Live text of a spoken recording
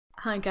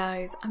Hi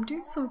guys, I'm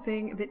doing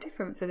something a bit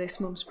different for this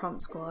month's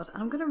prompt squad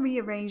and I'm going to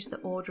rearrange the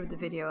order of the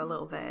video a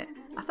little bit.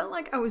 I felt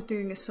like I was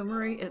doing a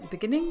summary at the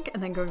beginning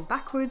and then going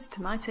backwards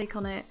to my take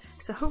on it,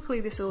 so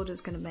hopefully this order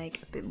is going to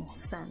make a bit more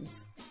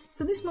sense.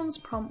 So this month's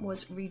prompt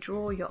was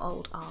redraw your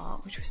old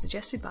art, which was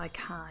suggested by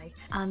Kai,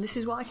 and this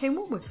is what I came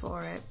up with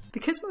for it.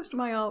 Because most of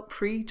my art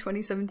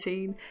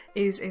pre-2017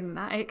 is in an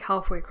attic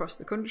halfway across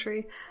the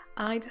country,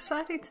 I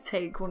decided to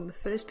take one of the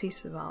first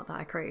pieces of art that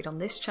I created on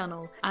this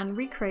channel and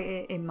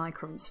recreate it in my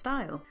current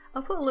style.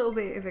 I'll put a little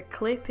bit of a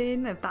clip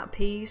in of that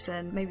piece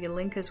and maybe a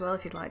link as well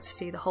if you'd like to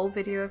see the whole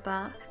video of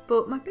that,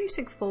 but my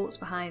basic thoughts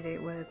behind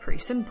it were pretty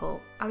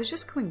simple. I was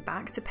just coming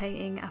back to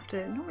painting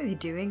after not really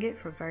doing it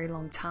for a very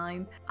long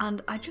time,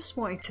 and I just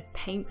wanted to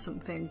paint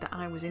something that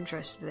I was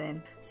interested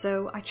in.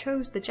 So I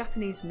chose the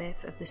Japanese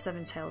myth of the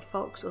seven-tailed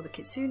fox or the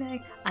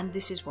kitsune, and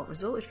this is what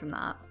resulted from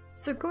that.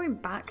 So going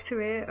back to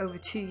it over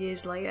 2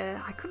 years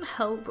later, I couldn't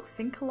help but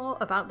think a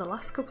lot about the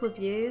last couple of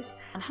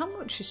years and how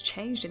much has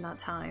changed in that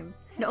time.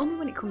 Not only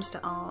when it comes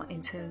to art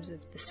in terms of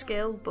the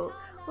skill, but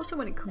also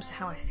when it comes to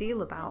how I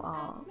feel about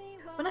art.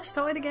 When I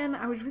started again,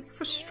 I was really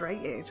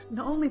frustrated,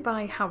 not only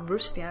by how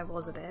rusty I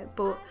was at it,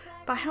 but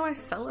by how I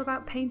felt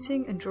about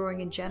painting and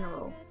drawing in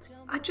general.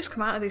 I'd just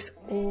come out of this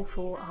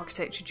awful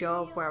architecture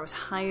job where I was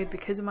hired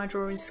because of my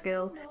drawing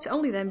skill, to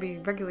only then be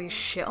regularly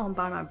shit on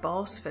by my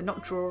boss for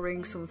not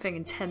drawing something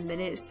in 10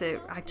 minutes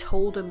that I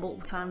told her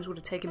multiple times would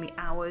have taken me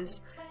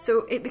hours.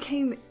 So it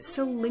became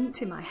so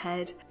linked in my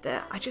head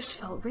that I just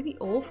felt really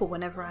awful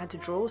whenever I had to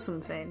draw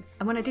something.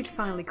 And when I did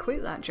finally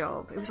quit that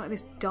job, it was like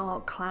this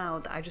dark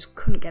cloud that I just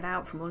couldn't get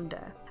out from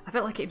under. I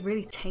felt like it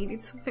really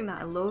tainted something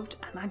that I loved,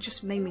 and that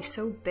just made me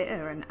so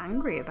bitter and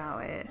angry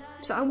about it.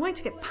 So I wanted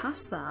to get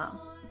past that.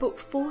 But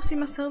forcing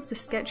myself to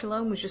sketch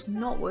alone was just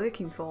not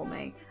working for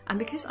me, and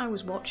because I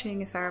was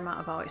watching a fair amount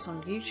of artists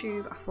on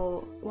YouTube, I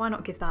thought, why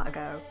not give that a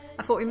go?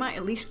 I thought it might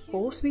at least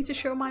force me to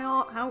show my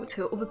art out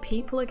to other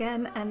people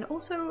again, and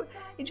also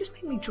it just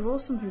made me draw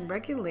something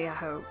regularly, I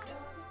hoped.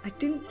 I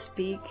didn't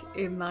speak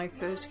in my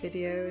first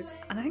videos,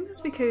 and I think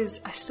that's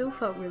because I still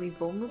felt really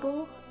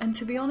vulnerable, and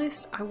to be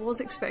honest, I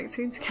was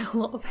expecting to get a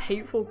lot of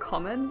hateful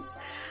comments,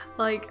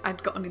 like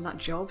I'd gotten in that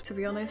job to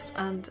be honest,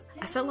 and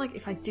I felt like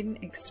if I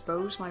didn't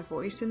expose my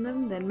voice in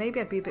them, then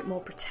maybe I'd be a bit more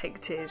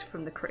protected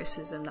from the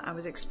criticism that I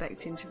was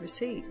expecting to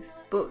receive.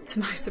 But to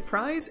my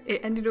surprise,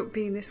 it ended up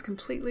being this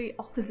completely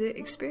opposite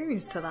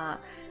experience to that,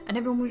 and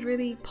everyone was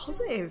really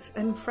positive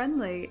and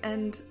friendly,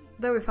 and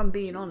though if I'm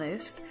being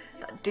honest,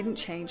 that didn't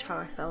change how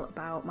I felt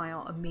about my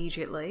art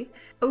immediately.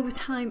 Over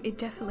time, it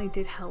definitely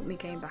did help me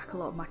gain back a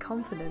lot of my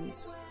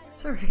confidence.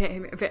 Sorry for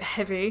getting a bit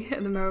heavy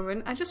at the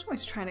moment, I just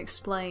wanted to try and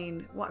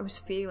explain what I was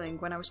feeling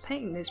when I was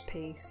painting this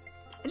piece.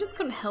 I just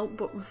couldn't help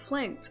but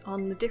reflect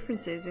on the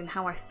differences in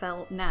how I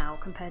felt now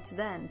compared to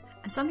then.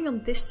 And standing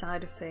on this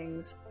side of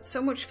things,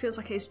 so much feels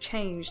like it has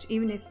changed,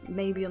 even if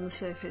maybe on the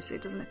surface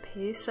it doesn't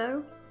appear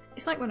so.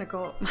 It's like when I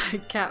got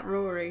my cat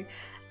Rory.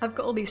 I've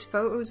got all these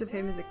photos of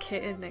him as a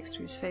kitten next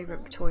to his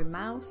favourite toy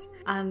mouse,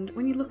 and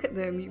when you look at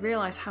them you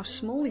realise how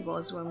small he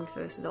was when we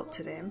first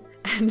adopted him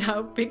and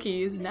how big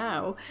he is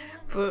now,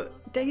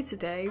 but day to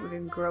day with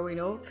him growing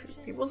up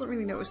it wasn't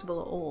really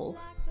noticeable at all.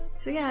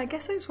 So yeah, I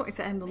guess I just wanted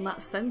to end on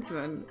that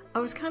sentiment. I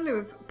was kind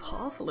of put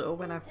off a little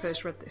when I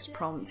first read this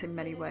prompt in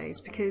many ways,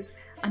 because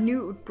I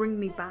knew it would bring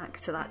me back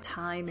to that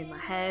time in my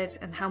head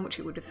and how much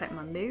it would affect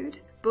my mood,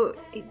 but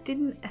it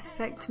didn't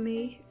affect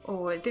me,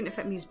 or it didn't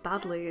affect me as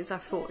badly as I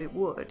thought it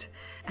would.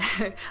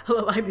 A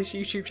lot like this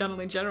YouTube channel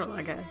in general,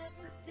 I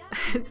guess.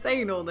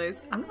 Saying all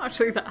this, I'm not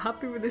actually that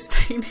happy with this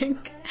painting.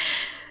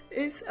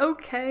 It's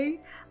okay.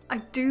 I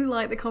do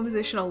like the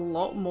composition a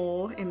lot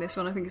more in this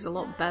one, I think it's a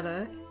lot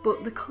better,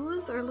 but the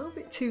colours are a little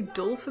bit too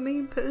dull for me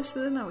in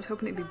person. I was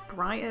hoping it'd be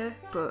brighter,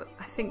 but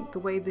I think the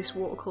way this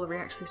watercolour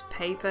reacts to this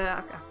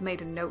paper, I've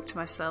made a note to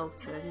myself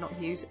to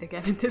not use it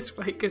again in this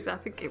way because I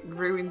think it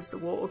ruins the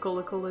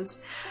watercolour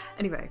colours.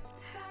 Anyway,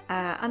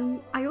 and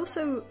I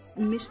also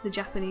missed the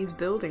Japanese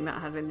building that I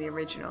had in the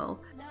original.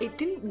 It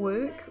didn't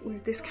work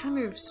with this kind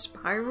of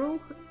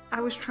spiral I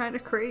was trying to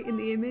create in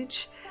the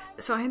image,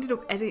 so I ended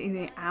up editing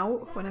it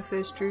out when I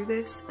first drew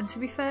this, and to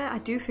be fair, I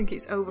do think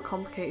it's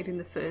overcomplicated in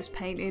the first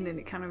painting and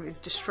it kind of is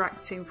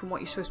distracting from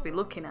what you're supposed to be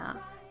looking at.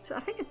 So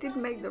I think I did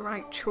make the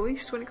right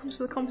choice when it comes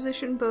to the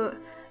composition, but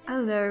I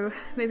don't know,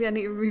 maybe I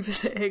need to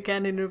revisit it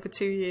again in another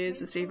 2 years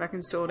and see if I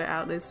can sort it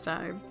out this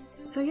time.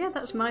 So yeah,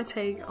 that's my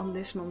take on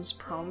this month's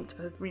prompt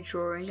of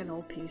redrawing an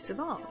old piece of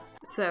art.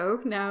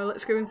 So now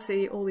let's go and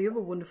see all the other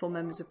wonderful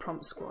members of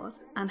Prompt Squad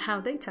and how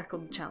they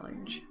tackled the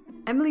challenge.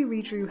 Emily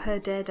redrew her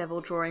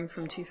Daredevil drawing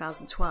from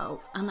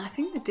 2012, and I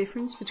think the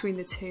difference between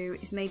the two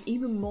is made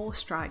even more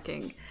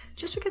striking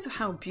just because of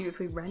how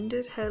beautifully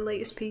rendered her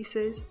latest piece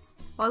is.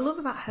 What I love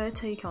about her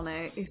take on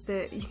it is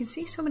that you can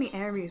see so many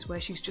areas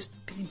where she's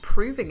just been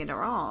improving in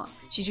her art.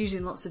 She's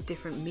using lots of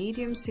different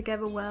mediums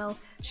together well,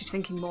 she's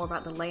thinking more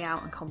about the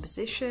layout and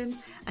composition,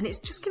 and it's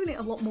just giving it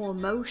a lot more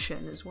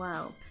emotion as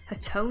well. Her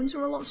tones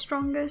are a lot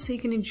stronger, so you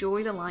can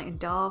enjoy the light and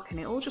dark, and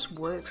it all just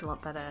works a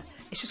lot better.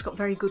 It's just got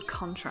very good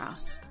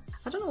contrast.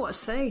 I don't know what to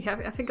say.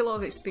 I think a lot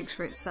of it speaks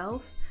for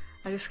itself.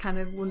 I just kind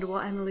of wonder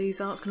what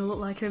Emily's art's going to look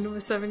like in another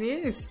 7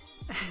 years.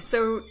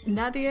 So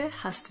Nadya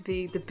has to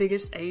be the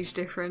biggest age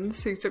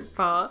difference who took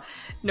part.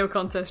 No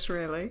contest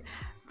really.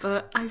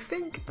 But I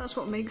think that's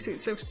what makes it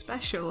so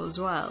special as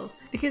well.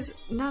 Because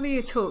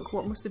Nadya took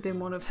what must have been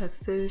one of her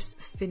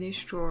first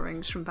finished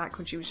drawings from back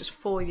when she was just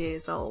 4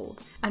 years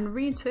old and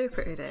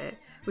reinterpreted it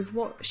with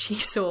what she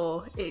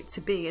saw it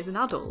to be as an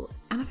adult.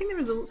 And I think the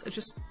results are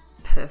just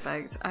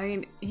perfect. I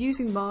mean,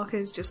 using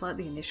markers just like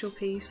the initial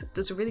piece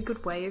does a really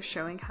good way of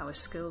showing how her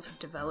skills have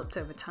developed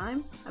over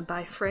time, and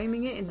by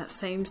framing it in that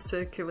same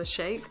circular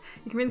shape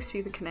you can really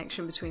see the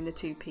connection between the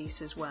two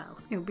pieces well,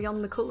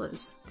 beyond the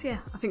colours. So yeah,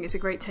 I think it's a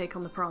great take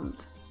on the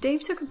prompt.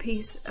 Dave took a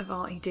piece of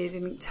art he did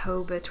in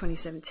October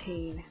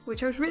 2017,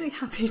 which I was really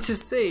happy to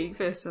see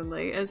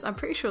personally, as I'm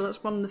pretty sure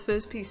that's one of the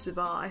first pieces of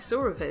art I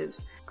saw of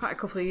his, quite a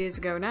couple of years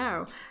ago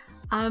now.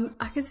 And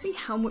I can see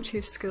how much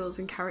his skills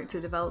in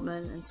character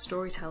development and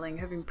storytelling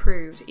have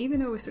improved, even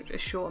though with such a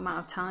short amount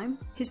of time.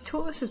 His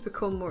torso has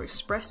become more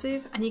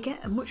expressive, and you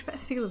get a much better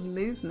feel of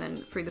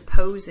movement through the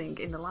posing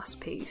in the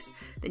last piece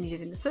than you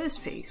did in the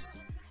first piece.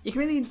 You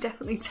can really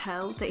definitely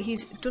tell that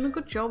he's done a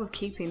good job of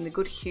keeping the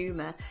good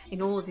humour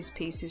in all of his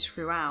pieces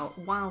throughout,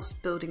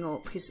 whilst building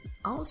up his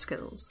art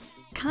skills.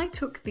 Kai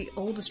took the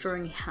oldest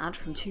drawing he had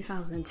from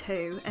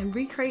 2002 and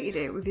recreated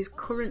it with his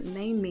current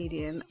main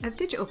medium of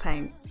digital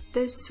paint.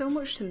 There's so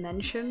much to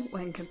mention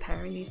when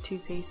comparing these two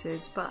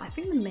pieces, but I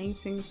think the main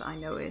things that I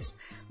noticed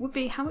would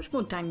be how much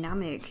more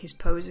dynamic his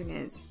posing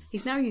is.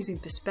 He's now using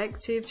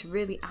perspective to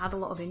really add a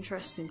lot of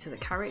interest into the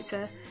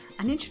character,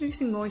 and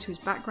introducing more into his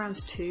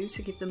backgrounds too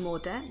to give them more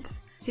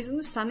depth. His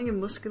understanding of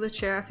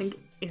musculature, I think,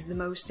 is the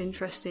most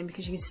interesting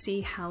because you can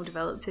see how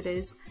developed it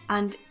is,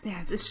 and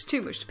yeah, there's just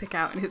too much to pick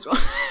out in his one.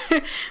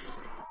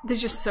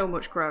 There's just so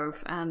much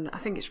growth, and I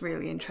think it's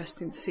really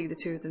interesting to see the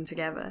two of them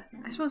together.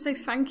 I just want to say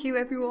thank you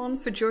everyone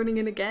for joining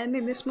in again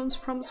in this month's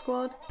Prompt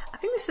Squad. I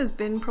think this has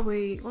been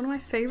probably one of my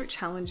favourite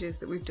challenges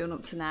that we've done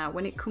up to now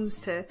when it comes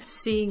to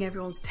seeing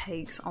everyone's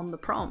takes on the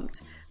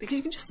prompt, because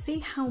you can just see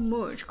how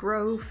much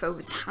growth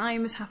over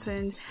time has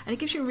happened, and it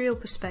gives you a real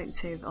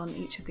perspective on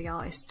each of the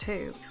artists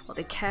too, what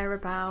they care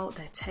about,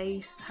 their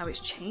tastes, how it's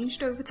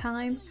changed over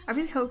time. I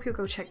really hope you'll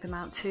go check them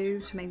out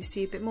too, to maybe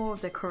see a bit more of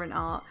their current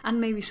art,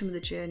 and maybe some of the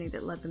journey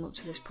that led them up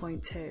to this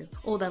point too.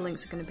 All their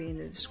links are going to be in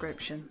the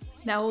description.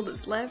 Now all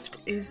that's left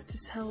is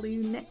to tell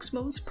you next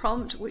month's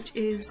prompt, which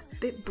is a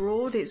bit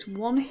broad. It's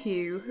one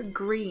hue,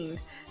 green,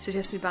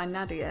 suggested by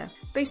Nadya.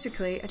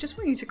 Basically, I just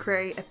want you to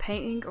create a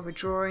painting or a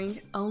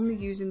drawing only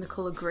using the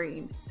colour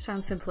green.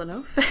 Sounds simple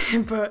enough,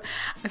 but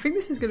I think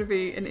this is going to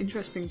be an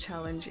interesting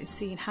challenge in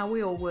seeing how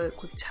we all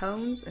work with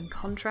tones and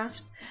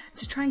contrast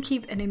to try and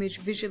keep an image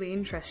visually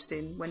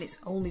interesting when it's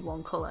only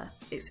one colour.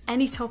 It's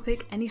any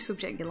topic, any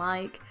subject you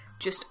like,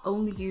 just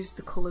only use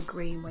the colour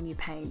green when you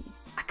paint.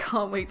 I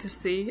can't wait to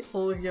see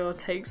all of your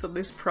takes on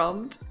this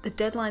prompt. The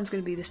deadline's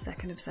going to be the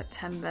 2nd of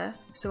September,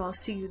 so I'll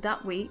see you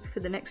that week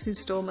for the next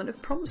instalment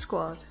of Prompt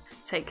Squad.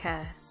 Take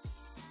care.